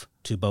of,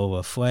 to borrow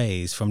a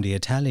phrase from the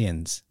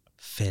Italians,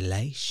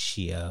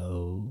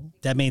 fellatio.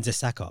 That means a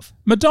sack off.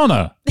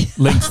 Madonna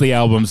links the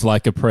albums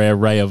Like a Prayer,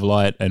 Ray of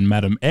Light, and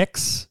Madame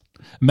X.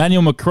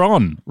 Emmanuel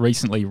Macron,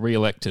 recently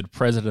re-elected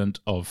president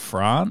of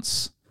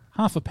France.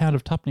 Half a pound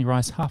of tuppenny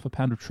rice, half a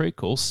pound of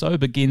treacle. So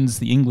begins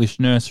the English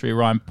nursery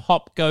rhyme,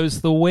 Pop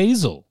Goes the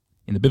Weasel.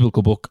 In the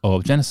biblical book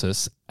of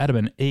Genesis, Adam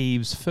and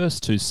Eve's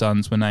first two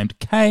sons were named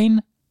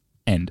Cain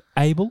and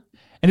Abel.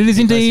 And it is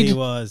Because indeed... he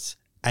was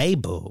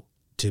able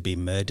to be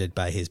murdered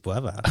by his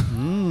brother.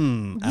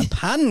 A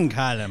pun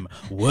column.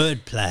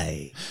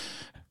 Wordplay.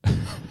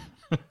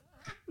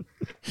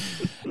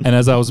 And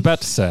as I was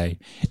about to say,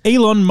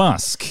 Elon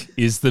Musk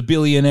is the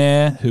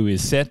billionaire who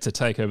is set to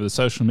take over the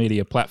social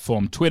media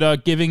platform Twitter,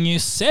 giving you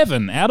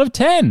 7 out of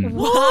 10.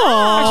 Whoa.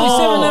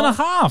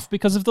 Actually 7.5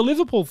 because of the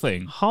Liverpool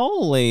thing.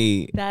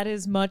 Holy. That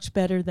is much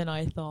better than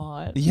I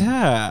thought.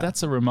 Yeah.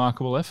 That's a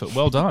remarkable effort.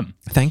 Well done.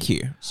 Thank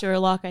you.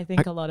 Sherlock, I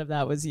think a lot of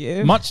that was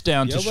you. Much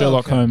down to You're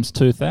Sherlock welcome. Holmes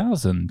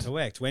 2000.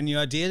 Correct. When you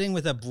are dealing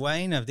with a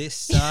brain of this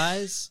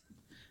size,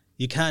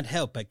 you can't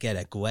help but get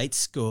a great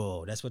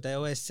score. That's what they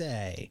always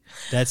say.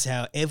 That's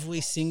how every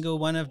single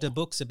one of the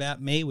books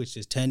about me, which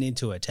is turned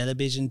into a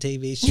television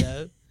TV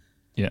show.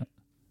 Yeah.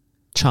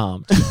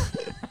 Charmed.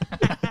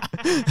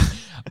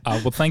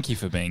 Well, thank you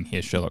for being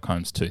here, Sherlock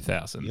Holmes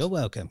 2000. You're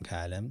welcome,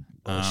 Kylam.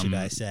 Or should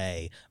I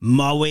say,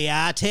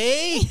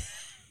 Moriarty?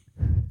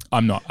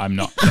 I'm not.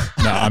 No,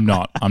 I'm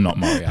not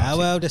Moriarty. Ah,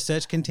 well, the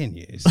search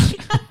continues.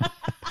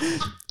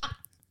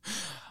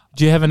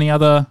 Do you have any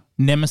other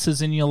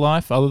nemesis in your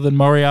life other than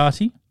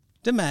Moriarty?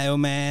 The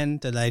mailman,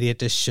 the lady at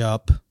the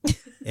shop,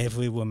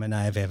 every woman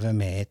I have ever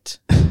met,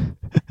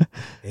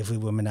 every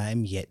woman I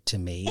am yet to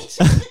meet,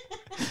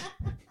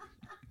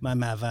 my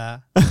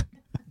mother,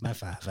 my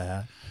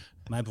father,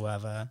 my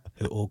brother,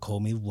 who all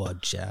call me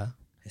Roger.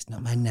 It's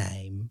not my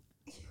name.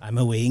 I'm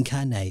a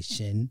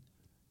reincarnation.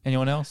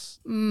 Anyone else?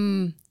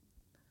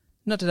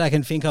 Not that I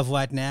can think of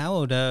right now,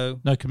 although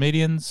No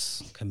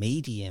comedians?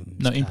 comedians.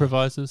 No Kylam.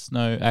 improvisers?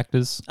 No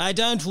actors? I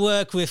don't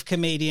work with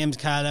comedians,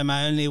 Kylam.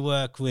 I only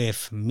work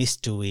with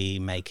mystery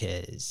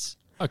makers.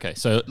 Okay,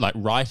 so like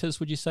writers,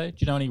 would you say? Do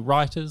you know any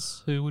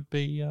writers who would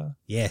be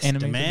Yes,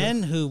 enemies the of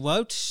man who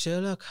wrote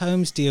Sherlock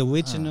Holmes, the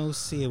original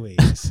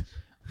series.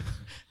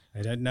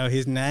 I don't know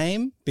his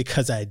name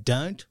because I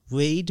don't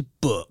read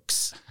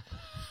books.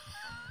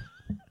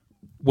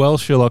 Well,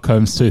 Sherlock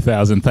Holmes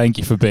 2000, thank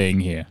you for being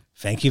here.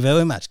 Thank you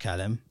very much,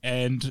 Callum.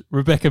 And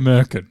Rebecca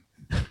Merkin.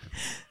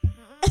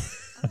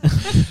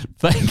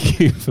 Thank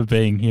you for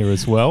being here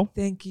as well.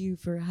 Thank you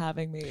for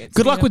having me. It's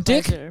Good been luck a with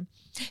Dick. pleasure.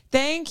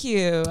 Thank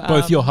you.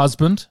 Both your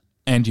husband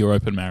and your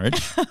open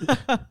marriage.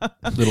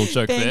 Little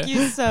joke there. Thank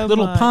you so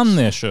Little much. pun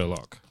there,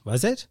 Sherlock.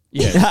 Was it?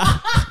 Yes.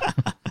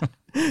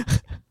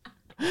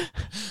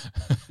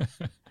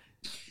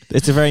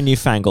 It's a very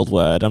newfangled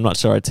word. I'm not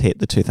sure it's hit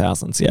the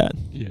 2000s yet.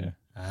 Yeah.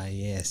 Ah,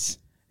 yes.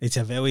 It's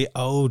a very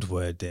old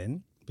word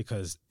then,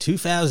 because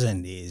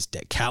 2000 is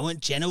the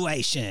current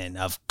generation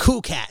of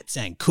cool cats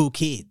and cool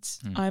kids.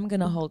 I'm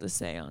going to hold a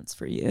seance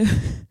for you.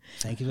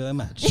 Thank you very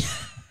much.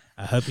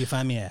 I hope you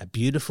find me a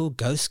beautiful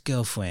ghost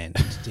girlfriend,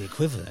 the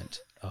equivalent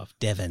of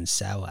Devon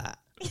Sauer.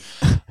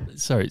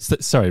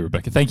 Sorry,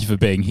 Rebecca. Thank you for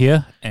being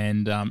here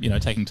and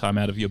taking time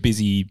out of your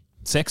busy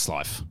sex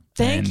life.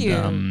 Thank you.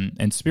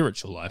 And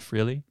spiritual life,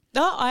 really.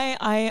 No,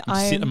 I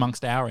Sit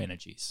amongst our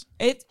energies.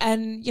 it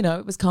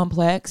was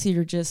complex.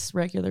 You're just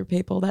regular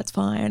people. That's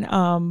fine.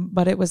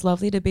 But it was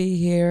lovely to be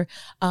here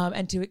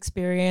and to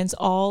experience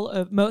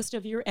most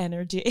of your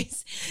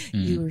energies.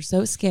 You were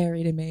so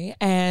scary to me,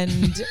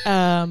 and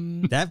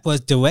That was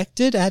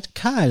directed at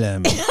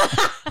Kylam.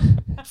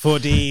 For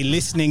the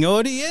listening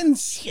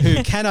audience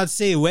who cannot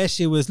see where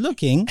she was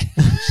looking,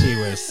 she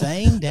was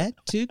saying that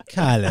to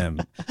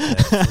Kylam,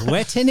 the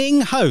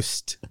threatening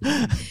host.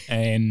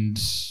 And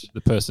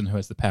the person who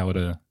has the power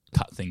to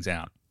cut things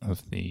out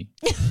of the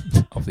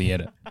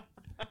edit.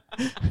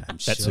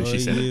 That's who she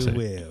said it to.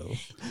 Will,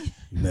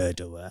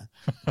 murderer.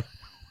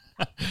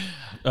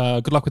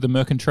 Good luck with the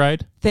Merkin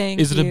trade. Thank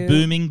Is it you. a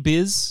booming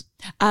biz?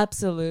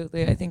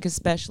 Absolutely. I think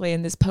especially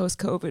in this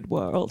post-COVID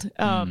world,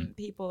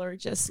 people are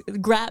just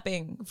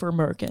grabbing for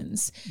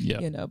Merkins,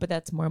 Yeah. but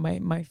that's more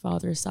my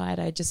father's side.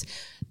 I just,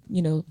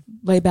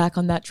 lay back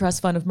on that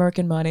trust fund of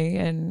Merkin money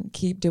and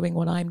keep doing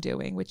what I'm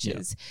doing, which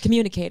is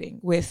communicating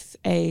with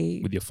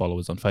With your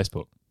followers on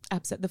Facebook.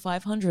 the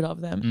 500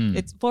 of them.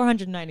 It's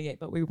 498,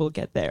 but we will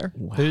get there.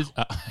 Who's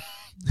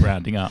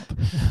rounding up.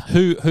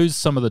 Who's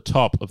some of the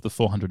top of the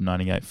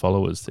 498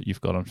 followers that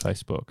you've got on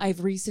Facebook?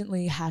 I've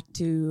recently had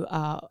to,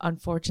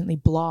 unfortunately,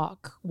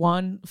 block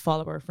one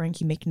follower,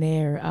 Frankie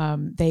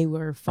McNair. They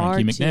were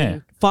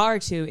far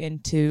too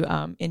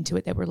into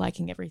it. They were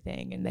liking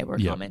everything, and they were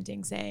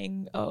commenting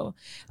saying, "Oh,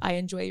 I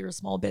enjoy your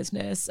small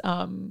business.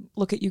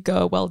 Look at you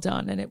go, well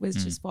done." And it was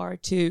just far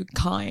too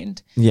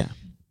kind. Yeah.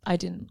 I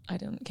didn't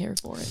care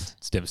for it.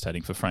 It's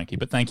devastating for Frankie,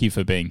 but thank you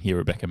for being here,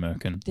 Rebecca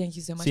Merkin. Thank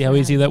you so much. See how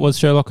easy that was,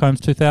 Sherlock Holmes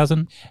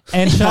 2000?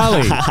 And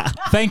Charlie,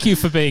 thank you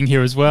for being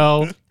here as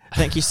well.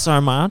 Thank you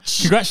so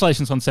much.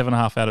 Congratulations on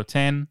 7.5 out of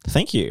 10.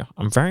 Thank you.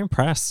 I'm very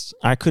impressed.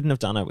 I couldn't have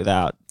done it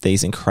without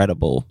these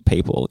incredible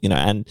people,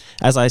 and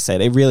as I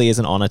said, it really is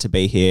an honor to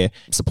be here,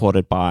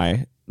 supported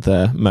by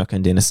the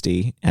Merkin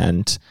dynasty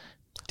and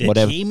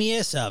the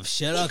genius of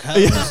Sherlock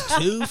Holmes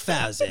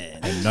 2000.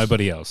 And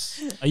nobody else.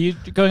 Are you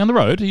going on the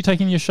road? Are you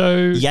taking your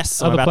show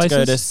Yes, I'm about to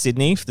go to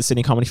Sydney for the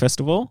Sydney Comedy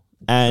Festival.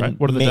 And right.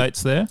 What are the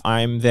dates there?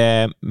 I'm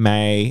there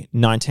May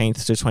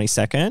 19th to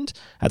 22nd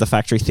at the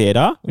Factory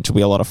Theatre, which will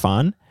be a lot of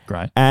fun.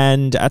 Great.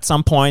 And at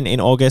some point in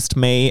August,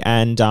 me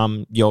and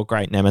your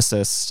great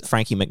nemesis,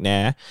 Frankie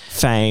McNair,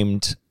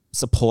 famed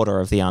supporter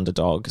of the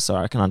underdog. So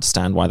I can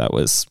understand why that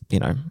was,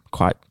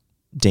 quite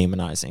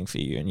demonizing for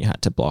you and you had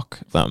to block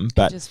them.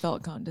 But it just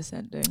felt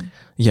condescending.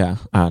 Yeah,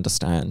 I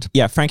understand.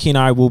 Yeah, Frankie and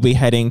I will be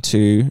heading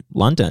to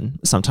London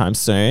sometime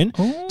soon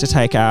to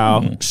take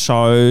our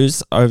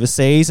shows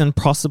overseas and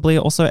possibly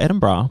also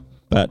Edinburgh.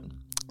 But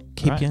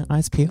keep your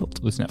eyes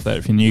peeled. Listen out for that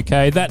if you're in the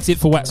UK. That's it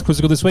for Wax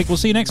Quizzical this week. We'll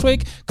see you next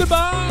week.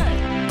 Goodbye.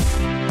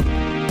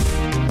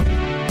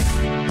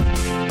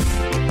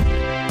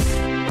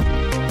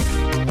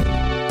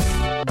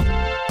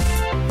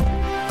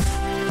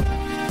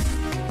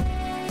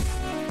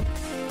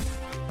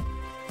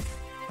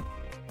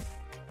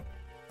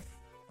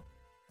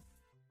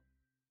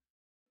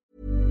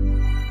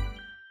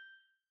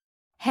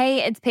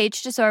 Hey, it's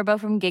Paige DeSorbo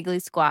from Giggly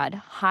Squad.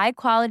 High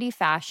quality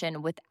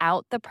fashion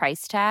without the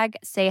price tag.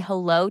 Say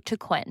hello to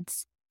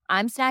Quince.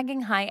 I'm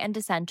snagging high-end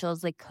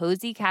essentials like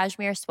cozy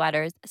cashmere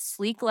sweaters,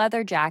 sleek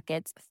leather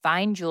jackets,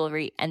 fine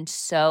jewelry, and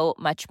so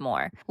much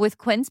more. With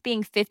Quince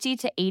being 50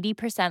 to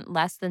 80%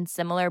 less than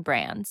similar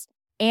brands.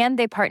 And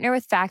they partner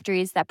with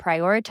factories that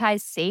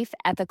prioritize safe,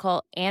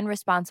 ethical, and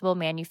responsible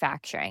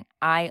manufacturing.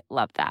 I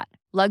love that.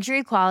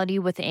 Luxury quality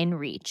within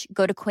reach.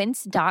 Go to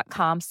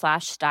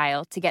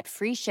quince.com/style to get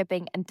free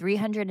shipping and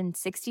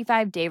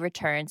 365-day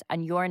returns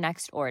on your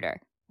next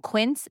order.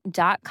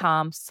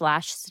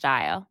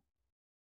 Quince.com/style.